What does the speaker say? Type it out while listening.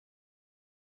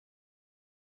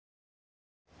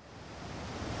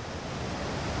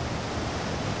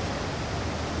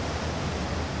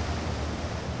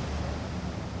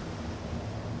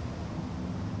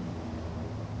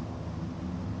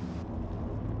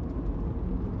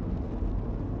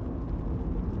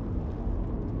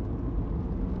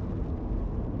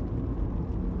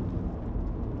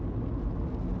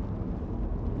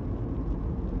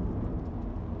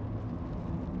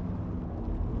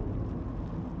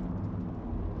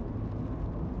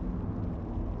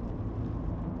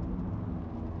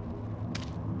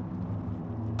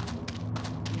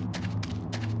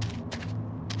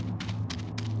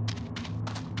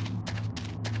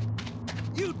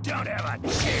don't have a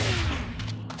chance.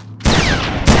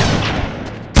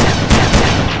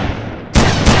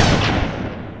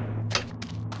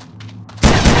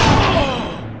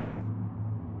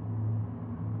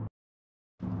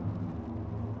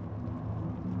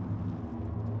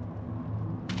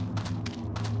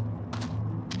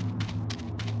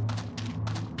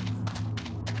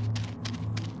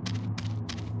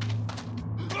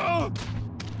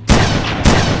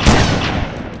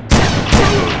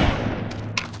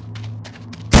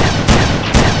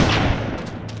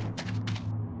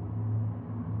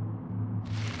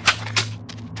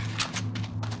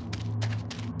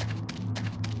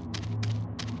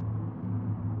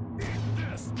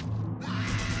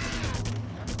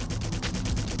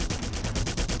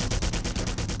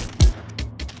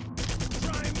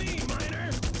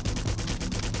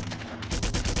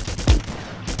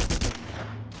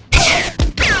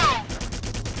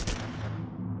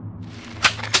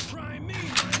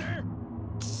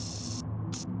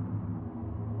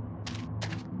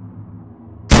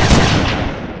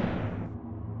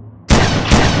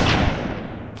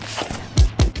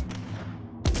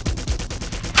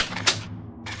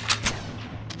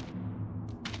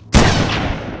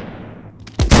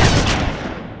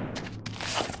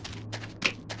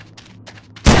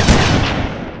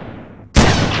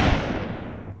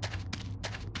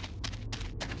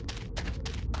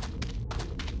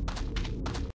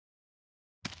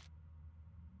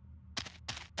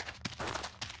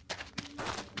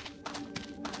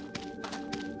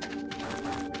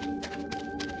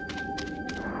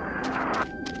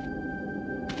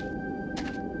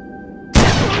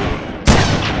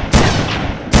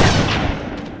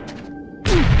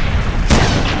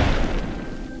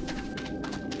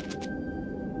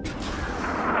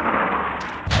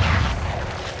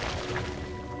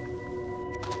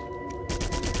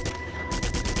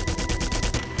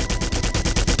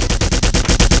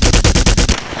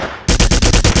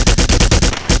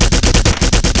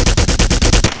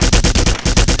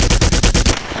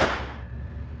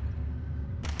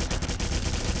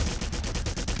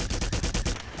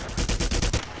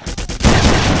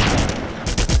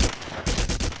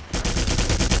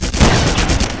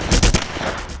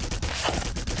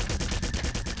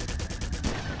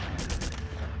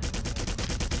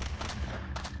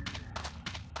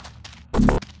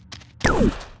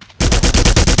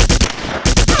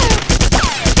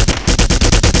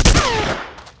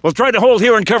 We'll try to hold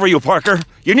here and cover you, Parker.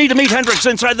 You need to meet Hendrix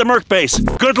inside the Merc base.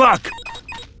 Good luck!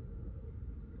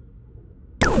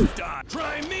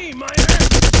 Try me, miner!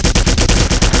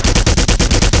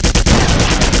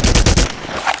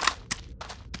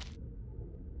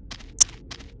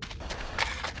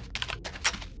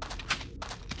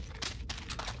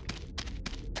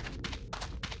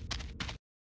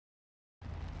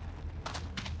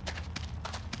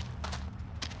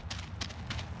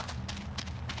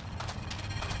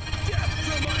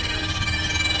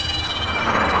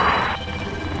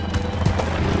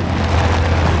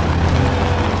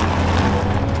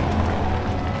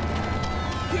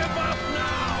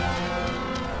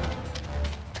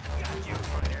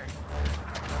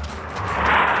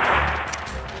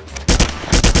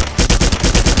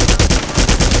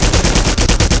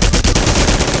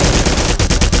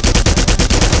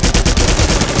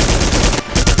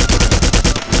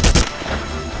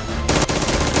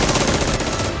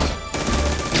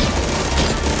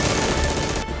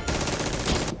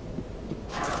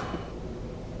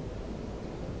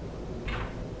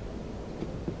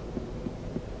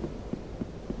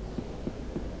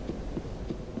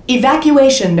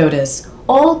 Evacuation notice.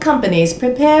 All companies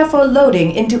prepare for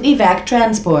loading into evac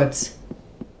transports.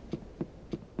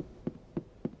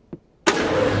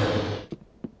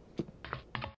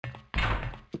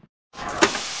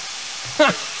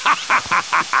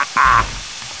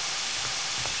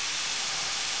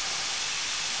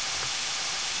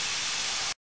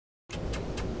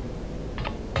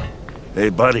 Hey,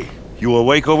 buddy. You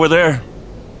awake over there?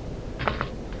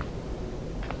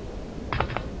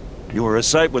 You were a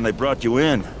sight when they brought you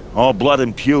in. All blood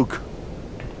and puke.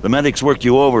 The medics worked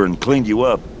you over and cleaned you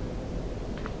up.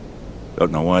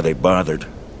 Don't know why they bothered.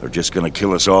 They're just gonna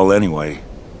kill us all anyway.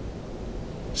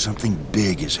 Something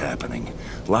big is happening.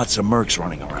 Lots of mercs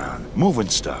running around, moving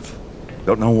stuff.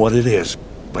 Don't know what it is,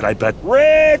 but I bet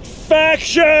Red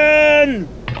Faction!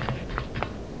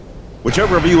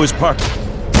 Whichever of you is Parker.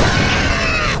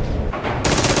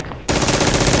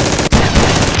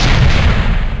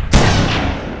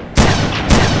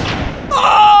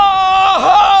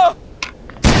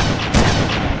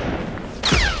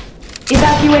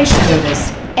 Evacuation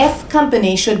notice. F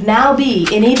Company should now be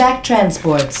in evac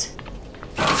transports.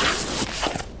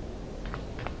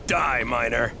 Die,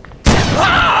 miner!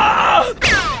 Ah!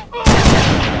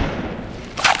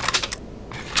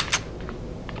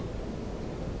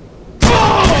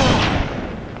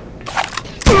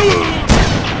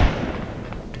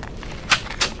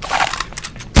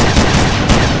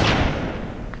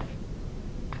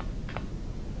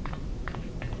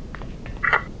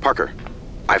 Parker,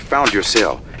 I found your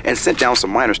cell and sent down some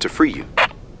miners to free you.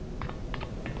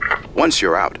 Once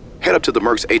you're out, head up to the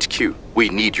Mercs HQ. We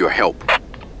need your help.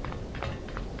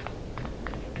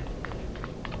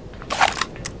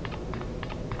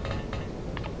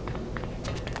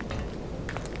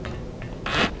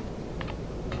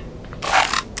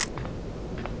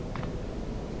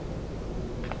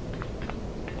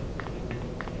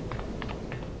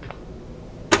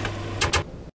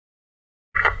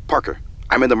 Parker,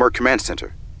 I'm in the Merc Command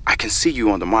Center. I can see you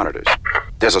on the monitors.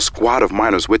 There's a squad of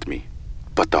miners with me,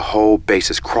 but the whole base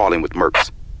is crawling with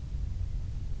Mercs.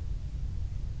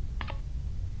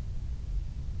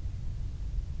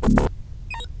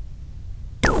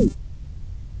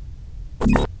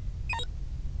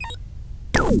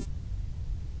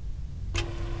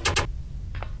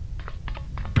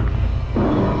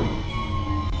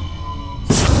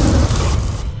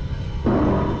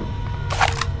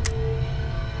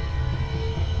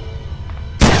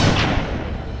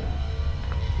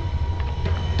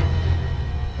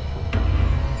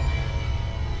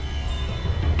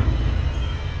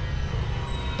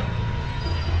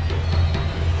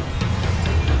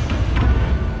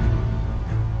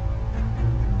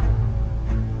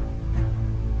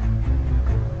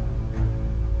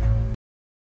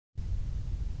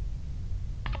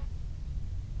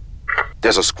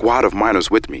 There's a squad of miners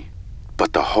with me,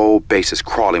 but the whole base is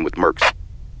crawling with Mercs.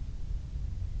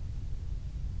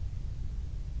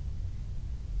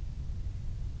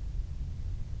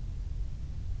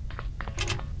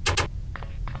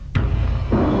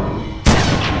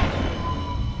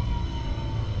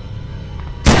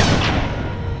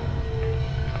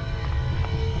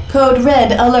 Code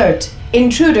Red alert.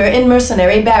 Intruder in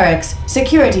mercenary barracks.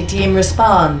 Security team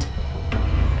respond.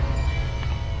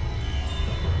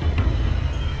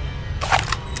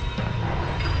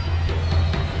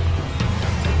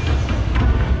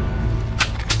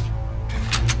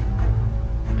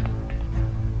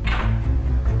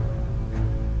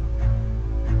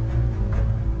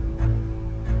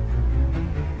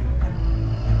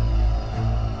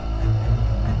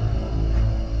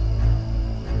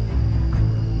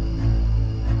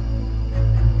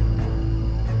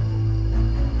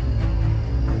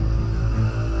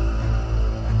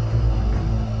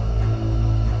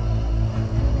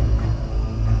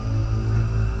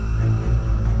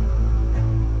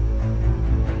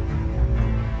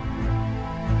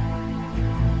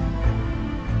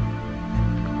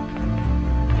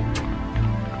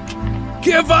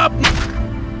 Give up!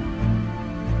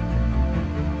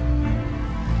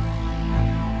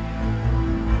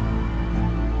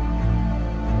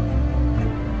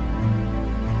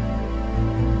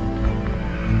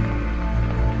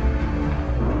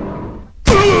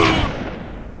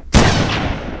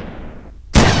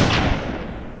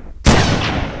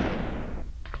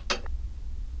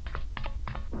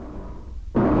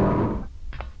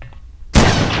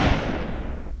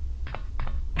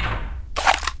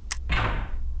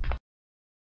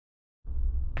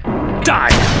 Die!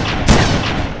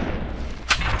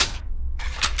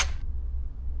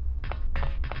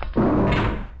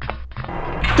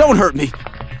 Don't hurt me!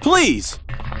 Please!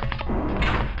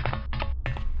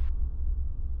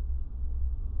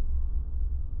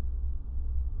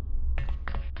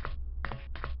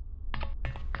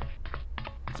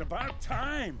 It's about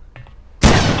time.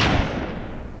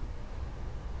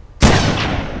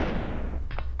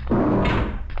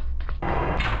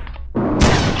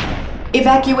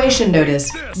 Evacuation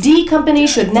notice. D Company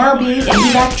should now be in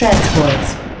evac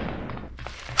transports.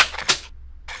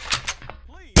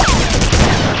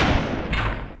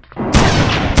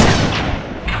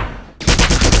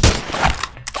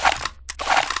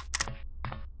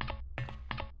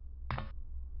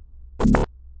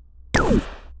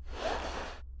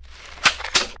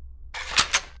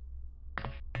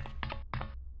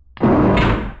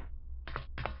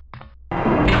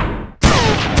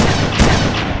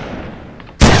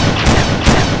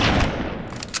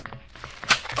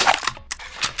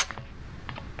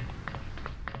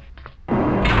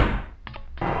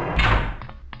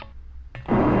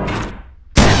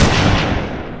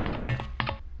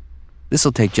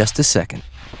 This'll take just a second.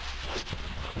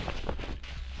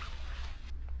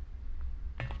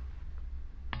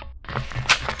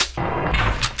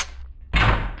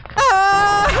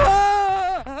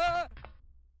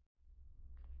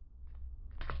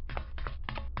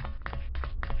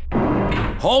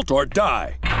 Halt or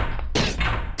die.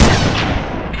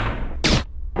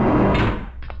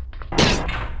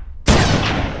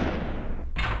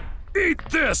 Eat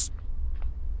this!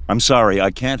 I'm sorry, I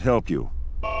can't help you.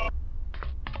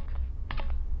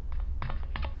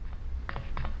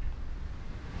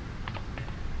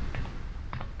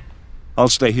 I'll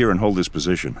stay here and hold this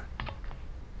position.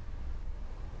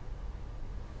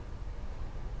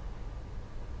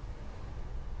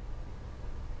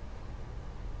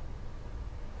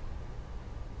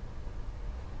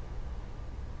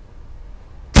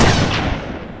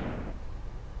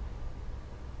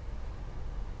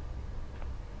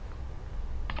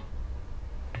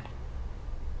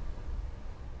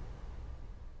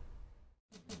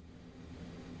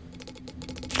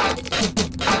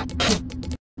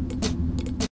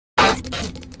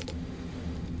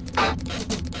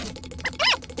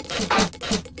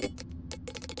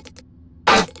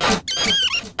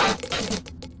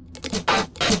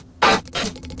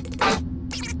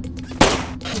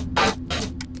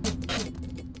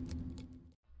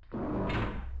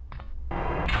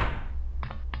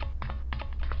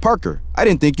 Parker, I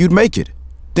didn't think you'd make it.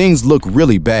 Things look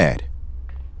really bad.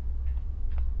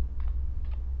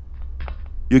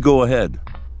 You go ahead.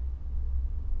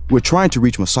 We're trying to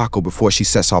reach Masako before she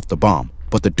sets off the bomb,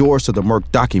 but the doors to the Merc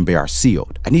docking bay are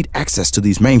sealed. I need access to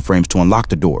these mainframes to unlock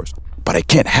the doors, but I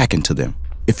can't hack into them.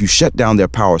 If you shut down their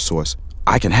power source,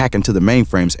 I can hack into the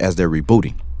mainframes as they're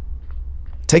rebooting.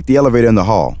 Take the elevator in the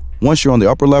hall. Once you're on the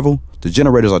upper level, the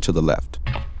generators are to the left.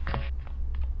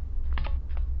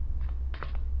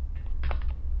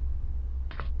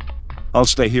 I'll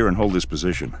stay here and hold this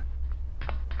position.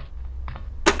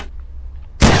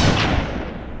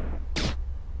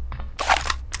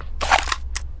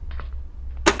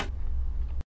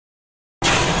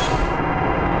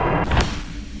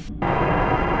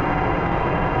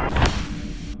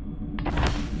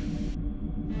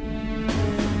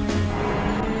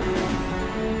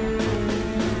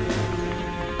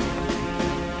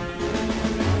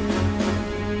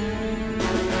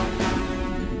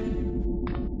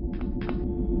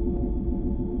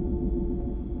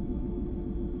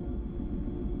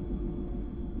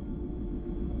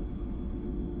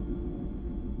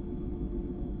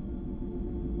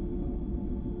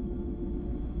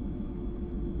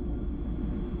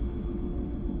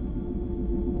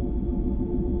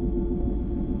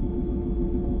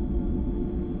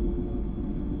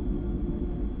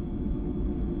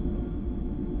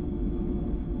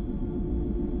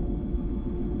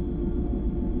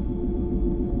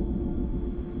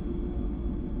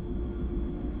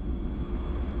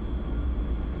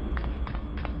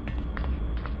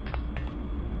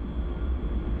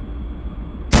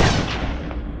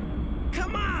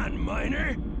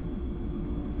 Miner?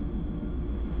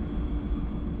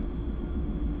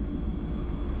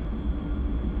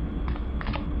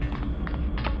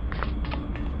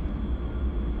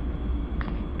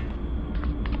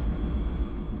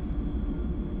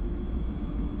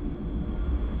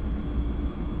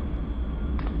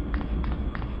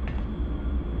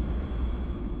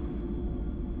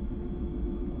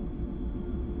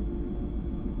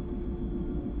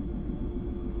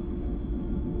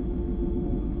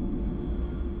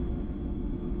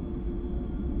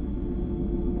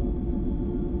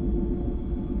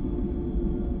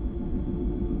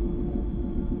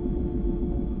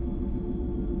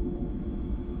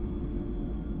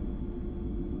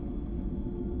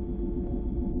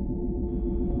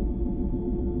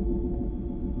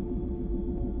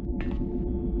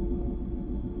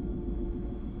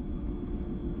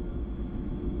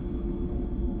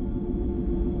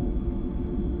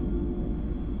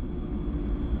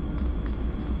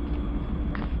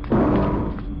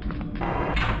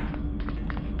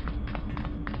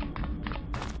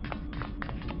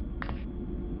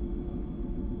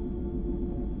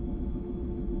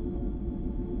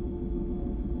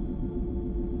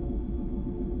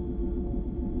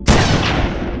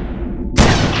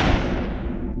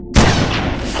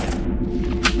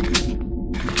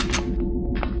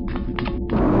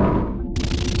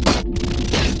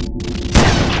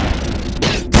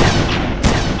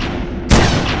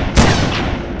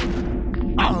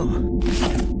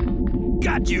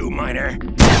 Got you, Miner.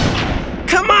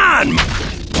 Come on!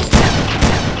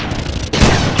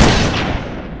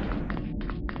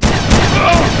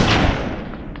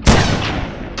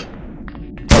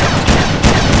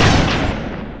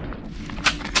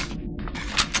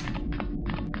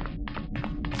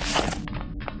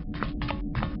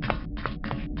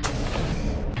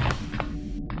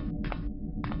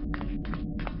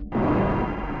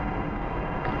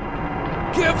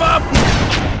 Give up!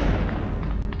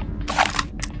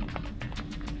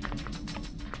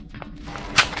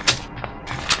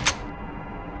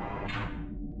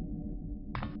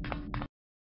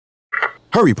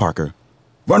 Hurry, Parker.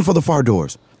 Run for the far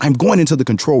doors. I'm going into the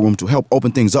control room to help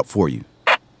open things up for you.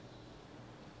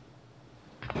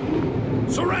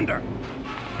 Surrender!